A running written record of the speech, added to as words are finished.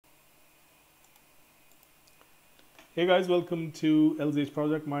Hey guys, welcome to LZH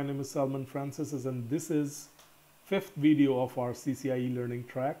project. My name is Salman Francis and this is fifth video of our CCIE learning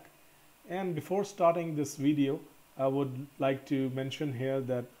track. And before starting this video, I would like to mention here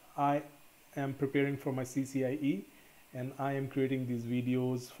that I am preparing for my CCIE and I am creating these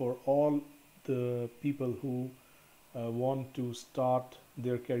videos for all the people who want to start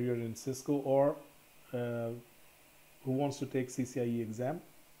their career in Cisco or who wants to take CCIE exam.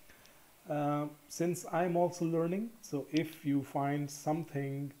 Since I'm also learning, so if you find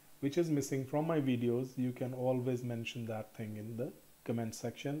something which is missing from my videos, you can always mention that thing in the comment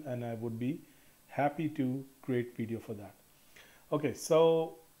section and I would be happy to create video for that. Okay,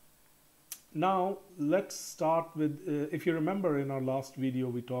 so now let's start with, if you remember in our last video,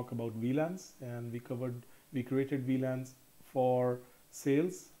 we talked about VLANs and we created VLANs for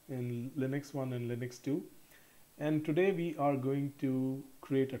sales in Linux 1 and Linux 2. And today we are going to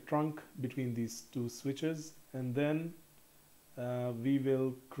create a trunk between these two switches, and then we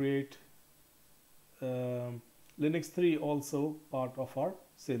will create Linux 3 also part of our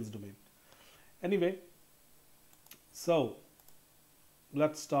sales domain. Anyway, so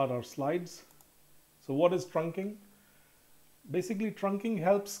let's start our slides. So what is trunking? Basically, trunking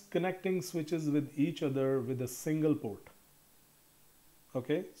helps connecting switches with each other with a single port.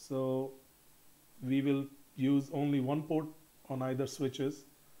 Okay, so we will use only one port on either switches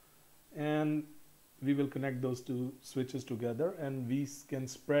and we will connect those two switches together and we can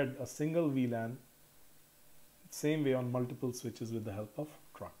spread a single VLAN same way on multiple switches with the help of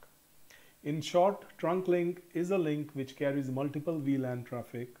trunk. In short, trunk link is a link which carries multiple VLAN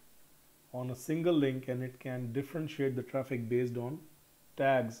traffic on a single link and it can differentiate the traffic based on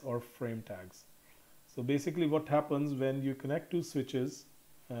tags or frame tags. So basically what happens when you connect two switches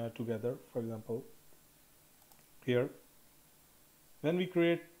together, for example, here, when we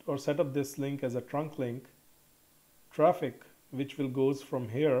create or set up this link as a trunk link, traffic which will goes from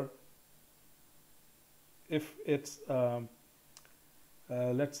here, if it's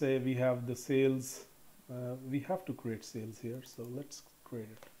let's say we have the sales, we have to create sales here, so let's create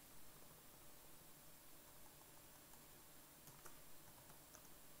it.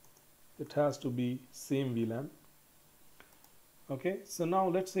 It has to be same VLAN. Okay, so now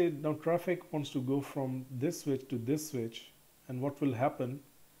let's say now traffic wants to go from this switch to this switch, and what will happen,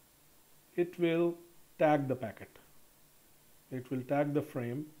 it will tag the packet. It will tag the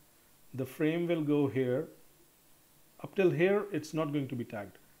frame. The frame will go here. Up till here, it's not going to be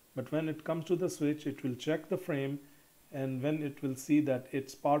tagged. But when it comes to the switch, it will check the frame, and when it will see that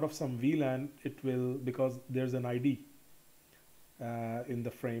it's part of some VLAN, it will, because there's an ID in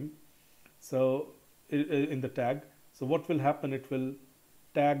the frame, so in the tag. So what will happen, it will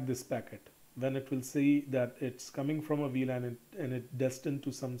tag this packet. When it will see that it's coming from a VLAN and it's destined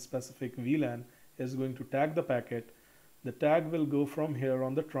to some specific VLAN, is going to tag the packet. The tag will go from here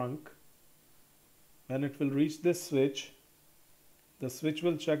on the trunk. When it will reach this switch, the switch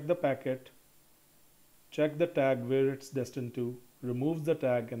will check the packet, check the tag where it's destined to, remove the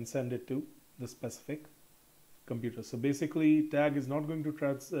tag and send it to the specific computer. So basically tag is not going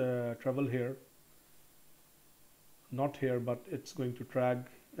to travel here, not here, but it's going to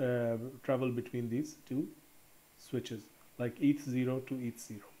travel between these two switches, like ETH0 to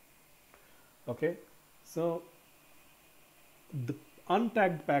ETH0. Okay, so the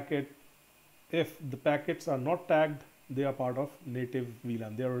untagged packet, if the packets are not tagged, they are part of native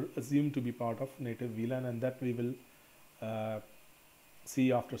VLAN. They are assumed to be part of native VLAN, and that we will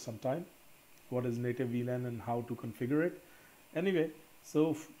see after some time what is native VLAN and how to configure it. Anyway,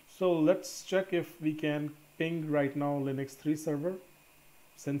 so let's check if we can ping right now Linux 3 server.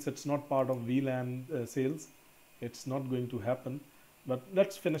 Since it's not part of VLAN sales, it's not going to happen, but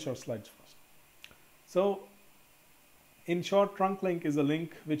let's finish our slides first. So in short, trunk link is a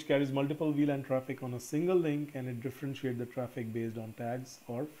link which carries multiple VLAN traffic on a single link and it differentiates the traffic based on tags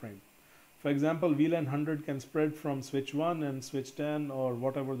or frame. For example, VLAN 100 can spread from switch 1 and switch 10 or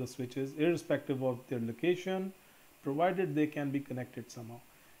whatever the switch is, irrespective of their location, provided they can be connected somehow.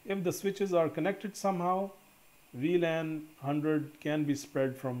 If the switches are connected somehow, VLAN 100 can be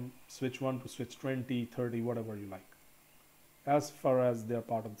spread from switch 1 to switch 20, 30, whatever you like, as far as they are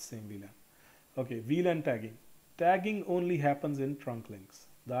part of the same VLAN. Okay, VLAN tagging. Tagging only happens in trunk links.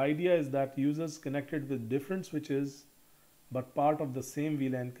 The idea is that users connected with different switches but part of the same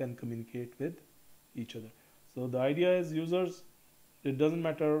VLAN can communicate with each other. So the idea is users, it doesn't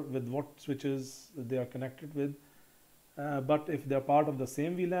matter with what switches they are connected with, but if they're part of the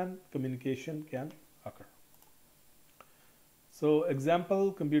same VLAN, communication can occur. So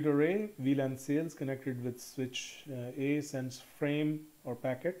example, computer A, VLAN sales connected with switch A sends frame or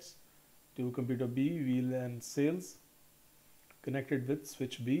packets to computer B, VLAN sales connected with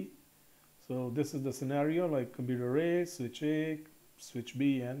switch B. So this is the scenario, like computer A, switch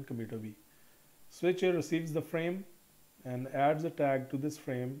B, and computer B. Switch A receives the frame and adds a tag to this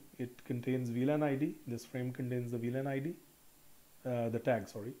frame. It contains VLAN ID. This frame contains the VLAN ID, the tag,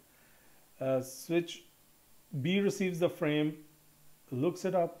 sorry. Switch B receives the frame, looks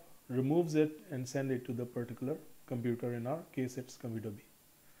it up, removes it, and sends it to the particular computer. In our case, it's computer B.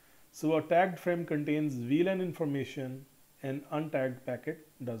 So a tagged frame contains VLAN information, and untagged packet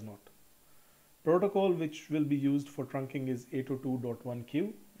does not. Protocol which will be used for trunking is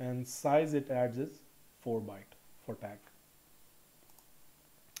 802.1q, and size it adds is 4 byte for tag.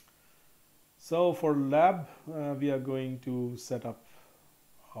 So for lab, we are going to set up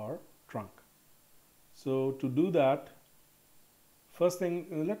our trunk. So to do that, first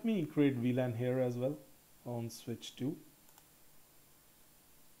thing, let me create VLAN here as well on switch 2.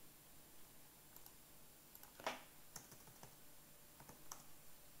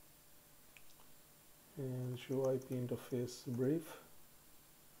 And show IP interface brief,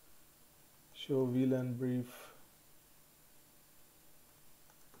 show VLAN brief.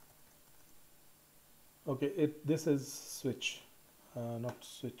 Okay, this is switch, not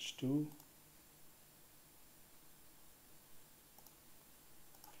switch 2.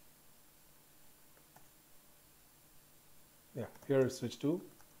 Yeah, here is switch 2.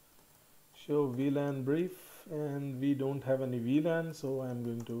 Show VLAN brief, and we don't have any VLAN, so I'm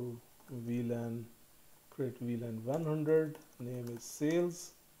going to VLAN, create VLAN 100, name is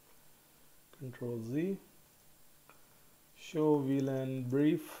sales, Control Z, show VLAN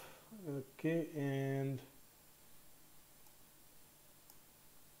brief. Okay, and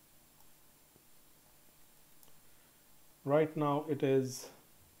right now it is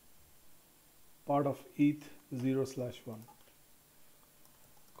part of ETH0/1.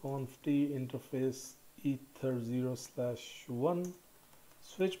 Conf T interface ether0/1.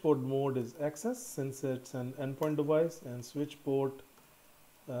 Switch port mode is access since it's an endpoint device, and switch port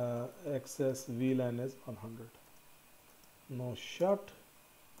access VLAN is 100. No shut.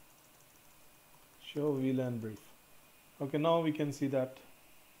 Show VLAN brief. Okay, now we can see that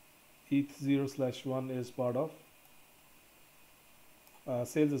ETH0/1 is part of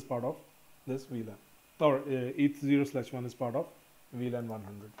sales is part of this VLAN, or ETH0/1 is part of VLAN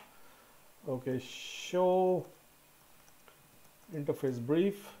 100. Okay, show interface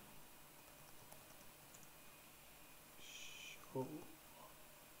brief, show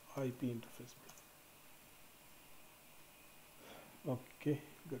IP interface brief. Okay,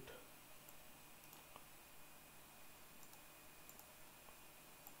 good.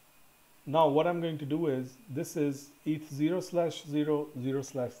 Now what I'm going to do is, this is ETH0/0,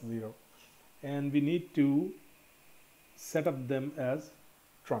 0/0, and we need to set up them as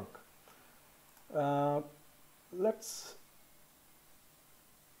trunk. Let's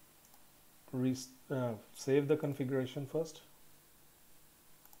save the configuration first.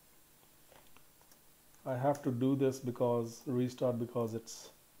 I have to do this because restart, because it's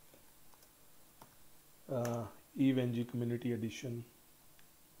EVE-NG Community Edition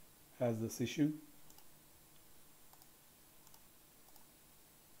has this issue.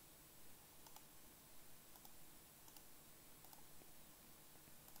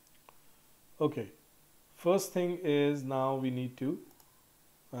 Okay, first thing is, now we need to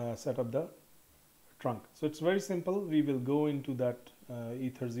set up the trunk. So it's very simple. We will go into that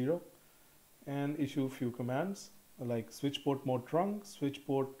Ether0 and issue a few commands like switch port mode trunk, switch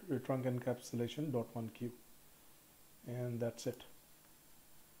port trunk encapsulation .1q, and that's it.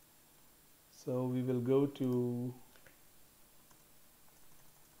 So we will go to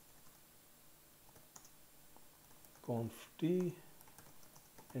conf t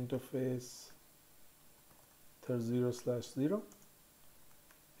interface ether0/0.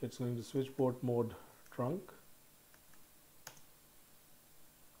 It's going to switch port mode trunk.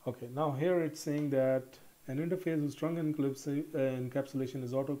 Okay, now here it's saying that an interface whose trunk encapsulation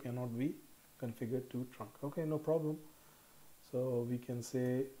is auto cannot be configured to trunk. Okay, no problem. So we can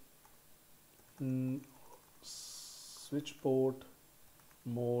say switch port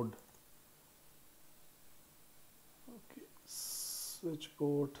mode. Okay, switch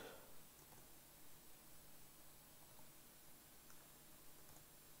port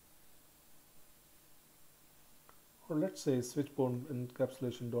or let's say switch port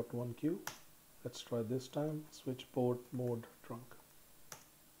encapsulation .1q. Let's try this time. Switch port mode trunk.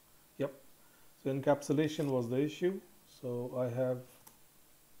 Yep. So encapsulation was the issue. So I have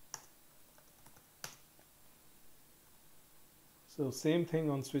same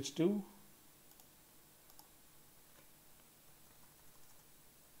thing on switch 2.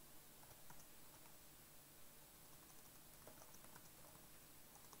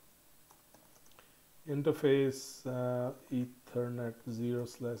 interface Ethernet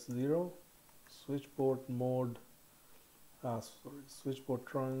 0/0, switch port mode, switch port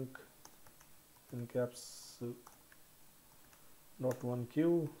trunk in caps not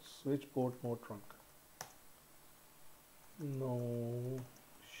 1Q, switch port mode trunk, no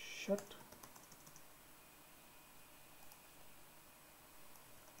shut.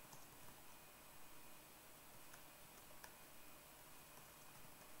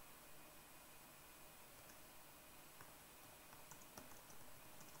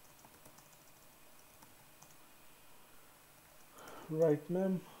 Right,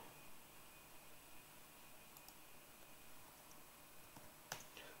 ma'am.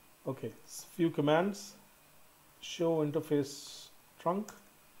 Okay, few commands. Show interface trunk,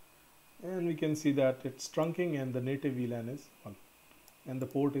 and we can see that it's trunking and the native VLAN is 1 and the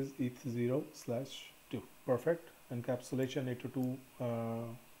port is ETH0/2. Perfect. Encapsulation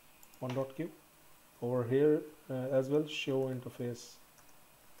 802.1.q. Over here as well, show interface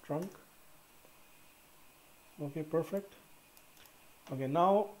trunk. Okay, perfect. Okay,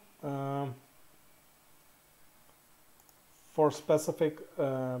 now for specific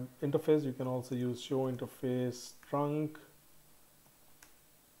interface, you can also use show interface trunk.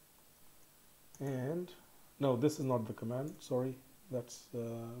 And no, this is not the command. Sorry, that's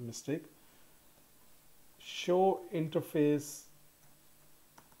a mistake. Show interface.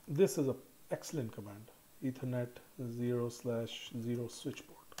 This is an excellent command. Ethernet 0/0 switch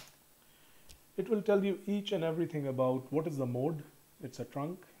port. It will tell you each and everything about what is the mode. It's a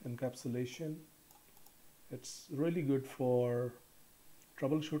trunk encapsulation. It's really good for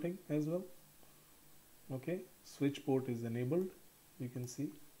troubleshooting as well. Okay, switch port is enabled, you can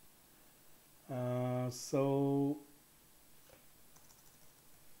see. So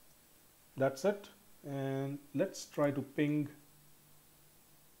that's it, and let's try to ping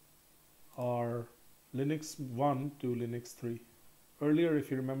our Linux 1 to Linux 3. Earlier,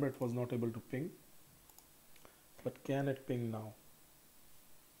 if you remember, it was not able to ping, but can it ping now?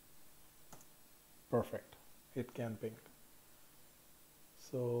 Perfect, it can ping.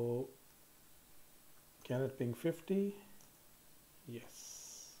 So can it ping 50?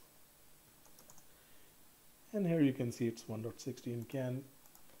 Yes. And here you can see it's 1.16. Can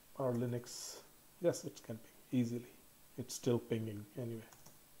our Linux, yes, it can ping easily. It's still pinging anyway.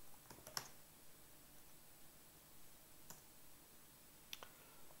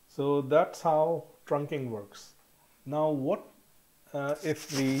 So that's how trunking works. Now what if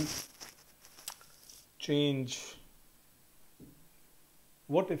we change,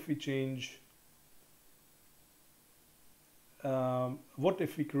 what if we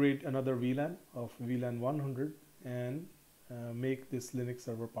create another VLAN of VLAN 100 and make this Linux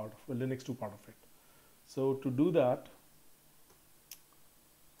server part of Linux 2 part of it. So to do that,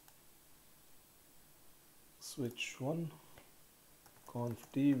 switch 1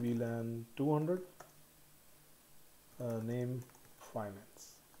 conf t VLAN 200, name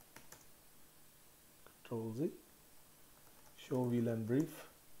finance, Control Z, show VLAN brief.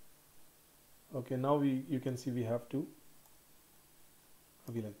 Okay, now you can see we have two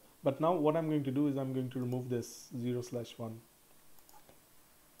VLAN. But now what I'm going to do is I'm going to remove this 0/1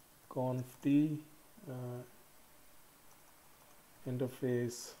 conf t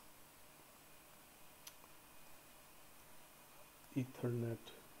interface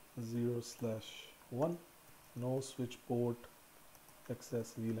Ethernet 0/1, no switch port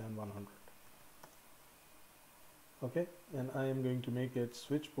access VLAN 100. Okay, and I am going to make it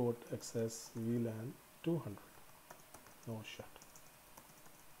switch port access VLAN 200, no shut.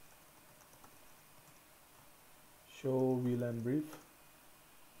 Show VLAN brief,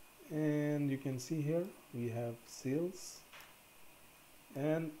 and you can see here we have sales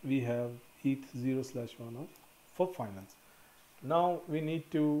and we have ETH0/1 for finance. Now we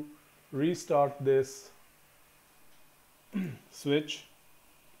need to restart this switch.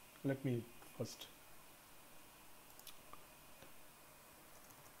 Let me first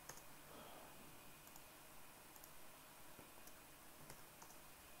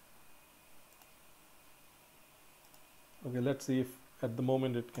okay, let's see if at the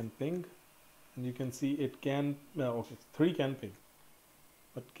moment it can ping, and you can see it can, okay, 3 can ping,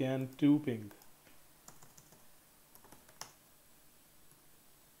 but can 2 ping?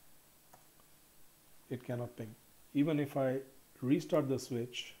 It cannot ping. Even if I restart the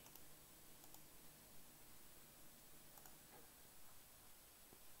switch,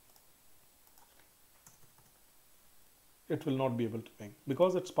 it will not be able to ping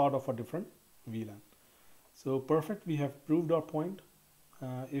because it's part of a different VLAN. So perfect, we have proved our point.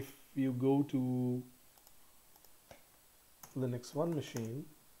 If you go to Linux 1 machine,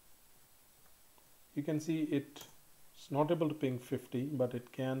 you can see it's not able to ping 50, but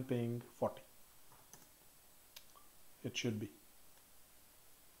it can ping 40. It should be.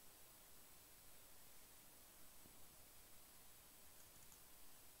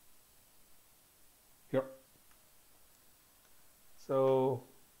 Here. So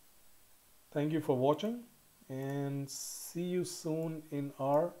thank you for watching, and see you soon in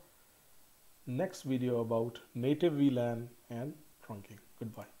our next video about native VLAN and trunking.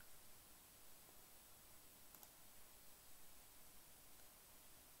 Goodbye.